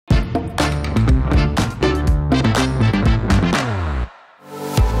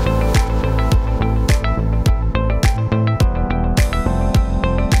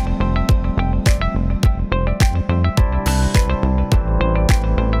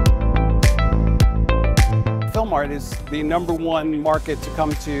FILMART is the #1 market to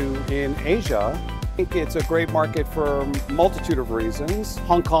come to in Asia. I think it's a great market for a multitude of reasons.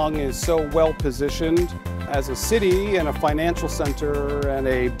 Hong Kong is so well positioned as a city and a financial center and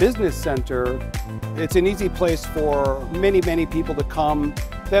a business center. It's an easy place for many, many people to come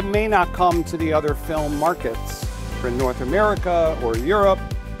that may not come to the other film markets in North America or Europe.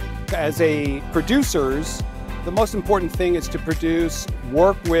 As producers, the most important thing is to produce,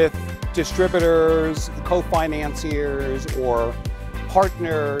 work with distributors, co-financiers, or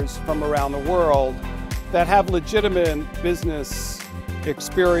partners from around the world that have legitimate business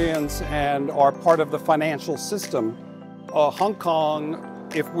experience and are part of the financial system. Hong Kong,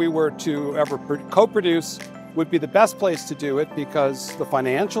 if we were to ever co-produce, would be the best place to do it because the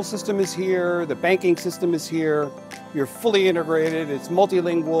financial system is here, the banking system is here, you're fully integrated, it's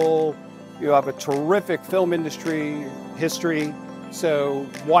multilingual, you have a terrific film industry history, so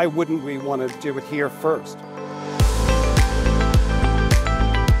why wouldn't we want to do it here first?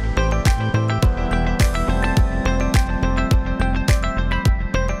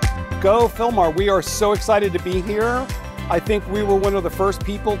 Go FILMART, we are so excited to be here. I think we were one of the first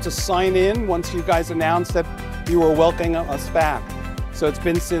people to sign in once you guys announced that you were welcoming us back. So it's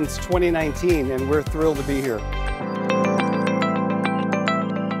been since 2019 and we're thrilled to be here.